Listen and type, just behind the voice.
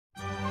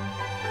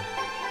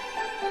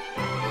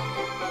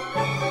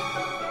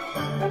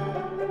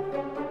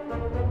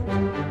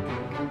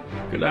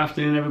good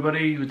afternoon,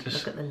 everybody. Look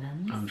at the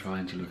lens. I'm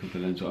trying to look at the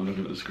lens, but I'm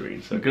looking at the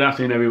screen. So, good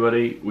afternoon,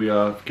 everybody. We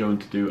are going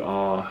to do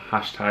our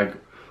hashtag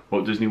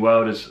Walt Disney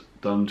World, as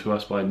done to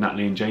us by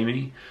Natalie and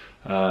Jamie.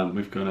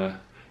 We're going to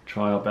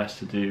try our best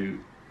to do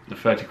the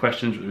 30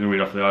 questions. We're going to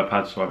read off the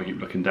iPad, so I keep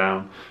looking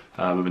down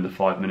within the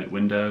 5-minute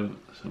window.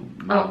 So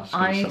now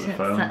I need to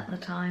set the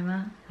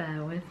timer.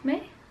 Bear with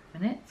me.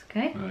 Minutes,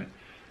 okay? Right.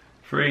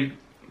 3,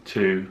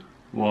 2,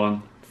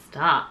 1.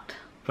 Start.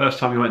 First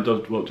time you went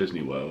to Walt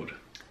Disney World?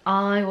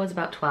 I was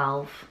about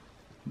 12.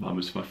 Mine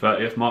was my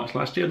 30th March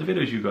last year, the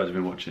videos you guys have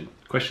been watching.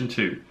 Question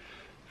 2.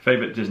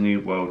 Favourite Disney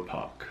World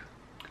park?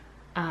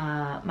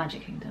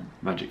 Magic Kingdom.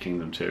 Magic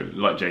Kingdom too.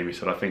 Like Jamie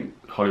said, I think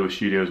Hollywood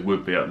Studios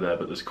would be up there,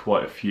 but there's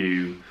quite a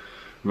few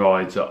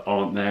rides that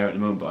aren't there at the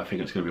moment, but I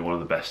think it's going to be one of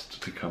the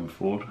best to come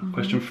forward.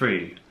 Question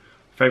 3.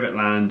 Favourite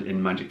land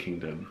in Magic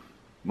Kingdom?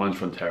 Mine's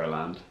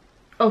Frontierland.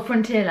 Oh,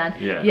 Frontierland.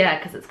 Yeah. Yeah,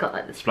 because it's got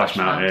like the Splash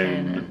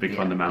Mountain, the Big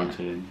Thunder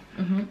Mountain.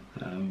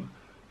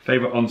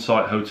 Favourite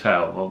on-site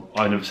hotel? Well,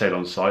 I never stayed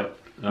on-site.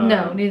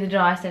 No, neither did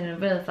I. I stayed in a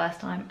villa the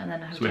first time, and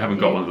then a hotel. So we haven't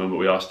got one at the moment, but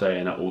we are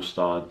staying at All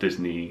Star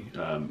Disney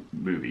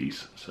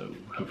movies, so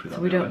hopefully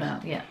that'll we be don't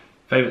nice. know, yeah.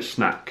 Favourite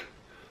snack?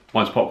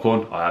 Mine's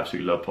popcorn. I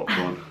absolutely love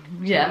popcorn.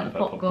 Yeah,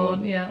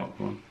 popcorn, yeah.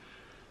 Popcorn.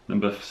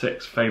 Number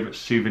 6. Favourite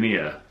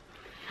souvenir?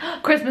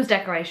 Christmas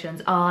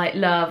decorations. I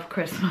love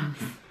Christmas.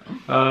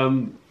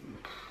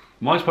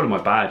 Mine's probably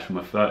my badge for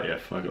my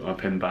 30th. I got my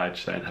pin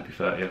badge saying Happy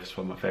 30th. It's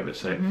one of my favourite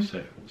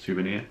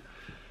souvenir.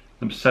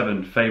 Number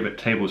 7. Favourite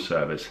table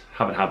service?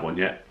 Haven't had one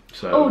yet.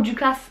 So. Oh, do you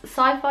class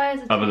Sci-Fi as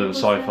a other than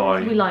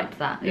Sci-Fi? We liked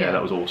that. Yeah,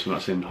 that was awesome.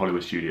 That's in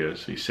Hollywood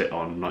Studios. So you sit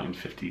on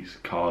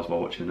 1950s cars while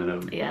watching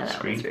the screen. Yeah,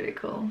 that was really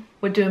cool.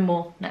 We're doing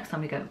more next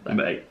time we go. But...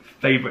 Number 8.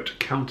 Favourite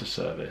counter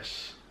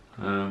service?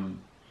 Oh,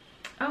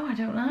 I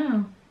don't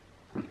know.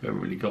 I haven't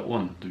really got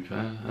one, to be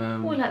fair.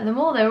 We like them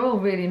all. They're all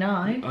really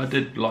nice. I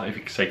did like, if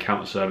you could say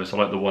counter service, I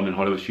like the one in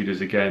Hollywood Studios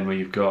again, where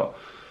you've got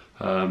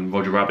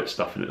Roger Rabbit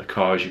stuff in it, the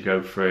cars you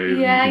go through,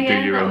 you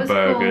can do your own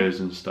burgers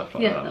and stuff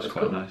like that. That was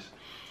quite nice.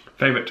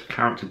 Favourite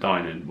character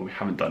dining? Well, we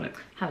haven't done it.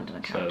 Haven't done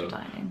a character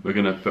dining. We're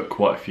going to book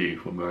quite a few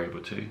when we're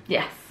able to.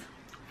 Yes.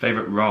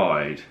 Favourite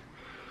ride?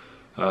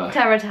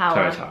 Terror Tower.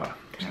 Terror Tower.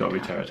 It's got to be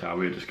Terror Tower.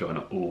 We're just going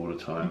up all the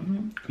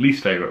time.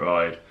 Least favourite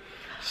ride?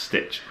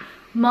 Stitch.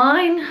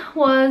 Mine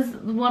was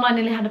the one I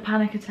nearly had a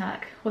panic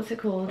attack. What's it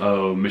called?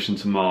 Oh, Mission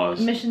to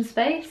Mars. Mission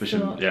Space?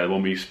 Yeah, the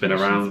one where you spin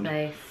around.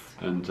 Space.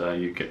 And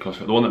you get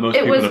claustrophobic. The one that most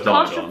people have died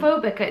on. It was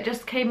claustrophobic. It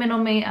just came in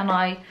on me and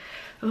I...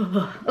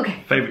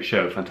 Okay. Favourite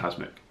show?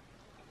 Fantasmic.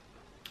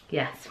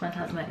 Yes,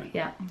 Fantasmic,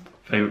 yeah.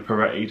 Favourite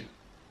parade?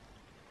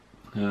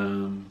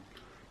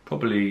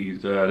 Probably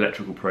the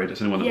electrical parade. That's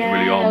the only one that was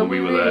really on when we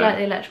were there. Yeah, like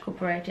the electrical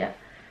parade, yeah.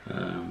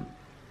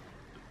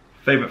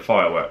 Favourite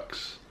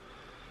fireworks?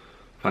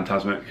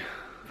 Fantasmic.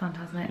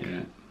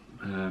 Fantasmic.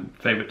 Yeah.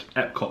 Favourite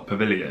Epcot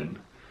Pavilion?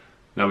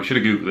 Now, we should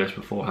have googled this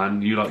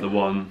beforehand. You like the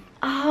one...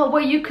 Oh,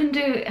 well, you can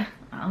do...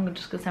 I'm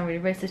just going to sound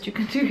really racist. You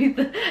can do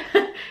either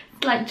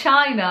like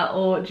China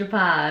or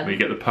Japan. Where you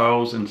get the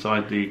pearls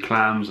inside the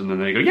clams and then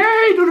they go, yay!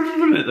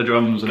 Hit the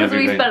drums and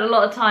everything. Because we spent a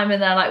lot of time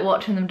in there like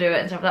watching them do it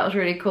and stuff. That was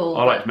really cool.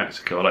 I liked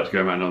Mexico. I like to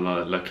go around on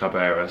the La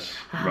Caberas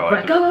ride.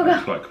 Right, go.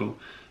 It's quite cool.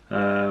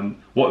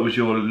 What was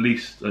your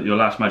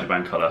last Magic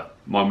Band colour?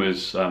 Mine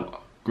was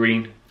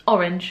green.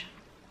 Orange.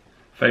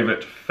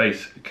 Favourite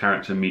face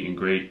character meet and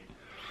greet?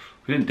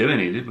 We didn't do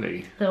any, did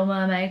we? Little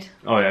Mermaid.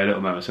 Oh yeah, Little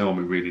Mermaid. So one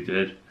we really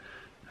did.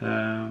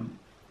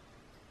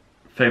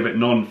 Favourite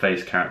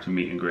non-face character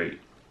meet and greet?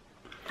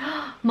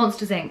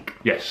 Monsters Inc.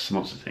 Yes,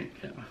 Monsters Inc.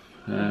 Yeah.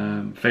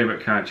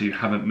 Favourite character you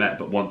haven't met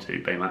but want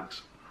to?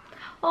 Baymax.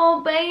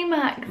 Oh,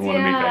 Baymax. I want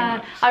to meet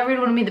Baymax. I really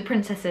want to meet the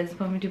princesses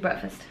when we do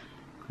breakfast.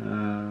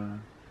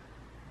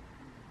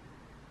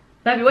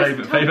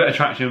 Favourite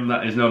attraction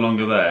that is no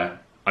longer there?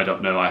 I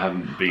don't know, I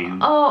haven't been.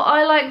 Oh,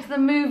 I liked the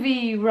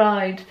movie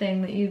ride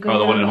thing that you got. Oh,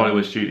 the one in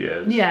Hollywood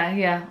Studios? Yeah.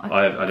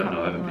 I don't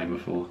know, I haven't been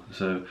before.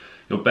 So,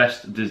 your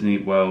best Disney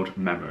World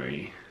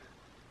memory?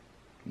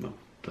 Well,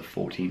 the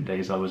 14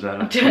 days I was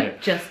there.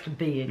 Just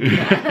being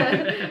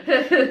there.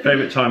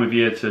 Favourite time of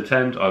year to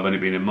attend? I've only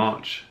been in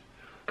March.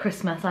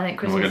 Christmas, I think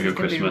Christmas we're going to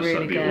go is Christmas,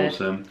 really that'd be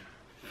awesome.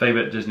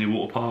 Favourite Disney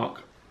water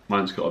park?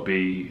 Mine's got to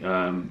be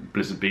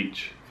Blizzard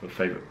Beach for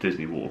favourite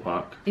Disney water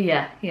park.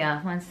 Yeah,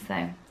 mine's the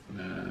same.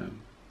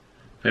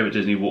 Favourite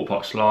Disney water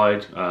park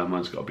slide?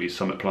 Mine's got to be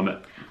Summit Plummet.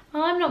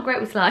 I'm not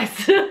great with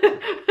slides.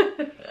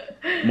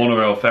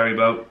 Monorail ferry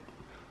boat.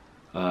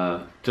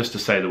 Just to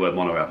say the word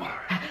monorail.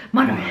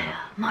 Monorail.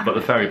 But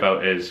the ferry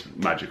boat is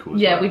magical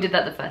as well. well. We did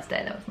that the first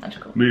day, that was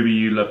magical. Movie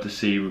you love to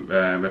see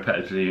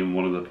represented in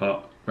one of the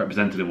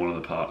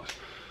parks?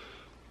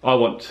 I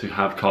want to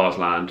have Cars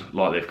Land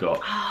like they've got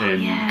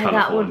in California.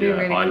 That would be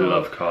really cool. I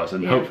love Cars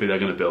and hopefully they're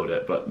going to build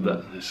it, but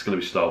it's going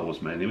to be Star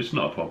Wars mainly, which is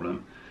not a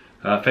problem.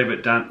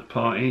 Favourite dance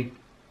party?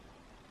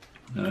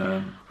 We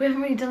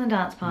haven't really done the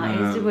dance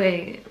parties, did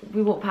we?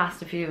 We walked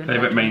past a few.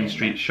 Favourite Main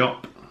Street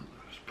shop?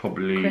 It's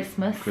probably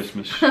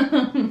Christmas. It's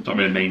not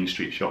really a Main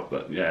Street shop,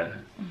 but yeah.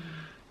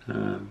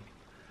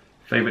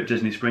 Favourite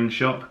Disney Spring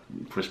shop?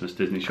 Christmas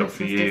Disney shop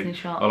for you. Disney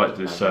shop. I like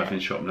the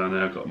surfing shop down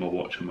there. I've got my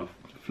watch and my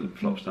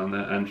flip-flops down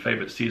there. And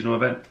favourite seasonal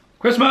event?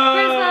 Christmas!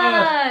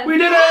 We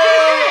did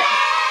it!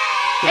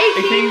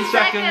 18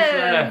 seconds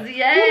left.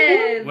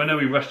 Yes! I know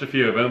we rushed a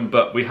few of them,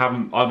 but we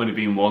haven't. I've only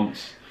been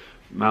once.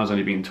 Mal's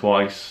only been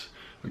twice.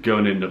 We're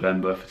going in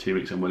November for 2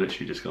 weeks and we're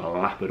literally just going to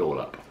lap it all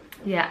up.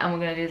 Yeah, and we're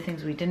going to do the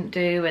things we didn't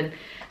do and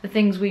the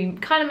things we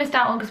kind of missed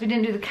out on because we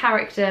didn't do the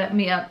character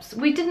meetups.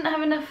 We didn't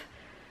have enough.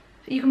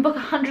 You can book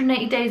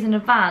 180 days in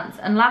advance,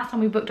 and last time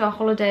we booked our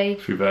holiday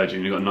through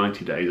Virgin, you got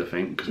 90 days, I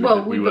think,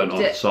 because we weren't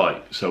on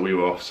site, so we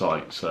were off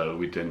site, so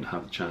we didn't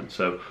have the chance.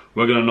 So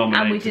we're going to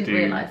nominate. And we didn't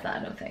realise that,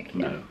 I don't think.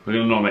 No, we're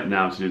going to nominate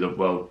now to do the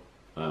World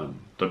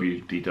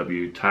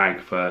WDW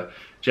tag for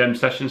JEM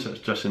Sessionz. That's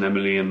Justin,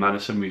 Emily, and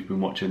Madison. We've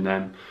been watching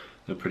them.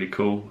 They're pretty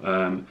cool.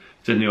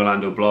 Disney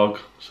Orlando blog,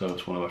 so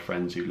it's one of our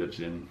friends who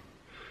lives in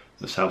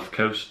the South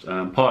Coast.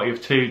 Party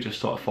of Two, just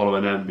sort of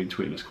following them, been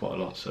tweeting us quite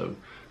a lot, so it'd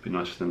be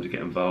nice for them to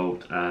get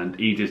involved. And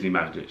Disney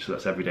Magic, so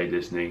that's Everyday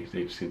Disney.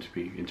 They seem to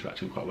be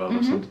interacting quite well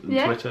with us on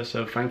Twitter,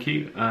 so thank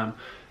you.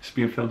 It's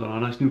being filmed on our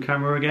nice new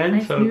camera again,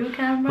 new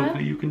camera.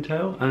 Hopefully you can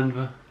tell,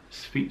 and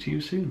speak to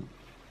you soon.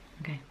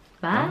 Okay,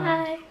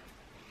 bye.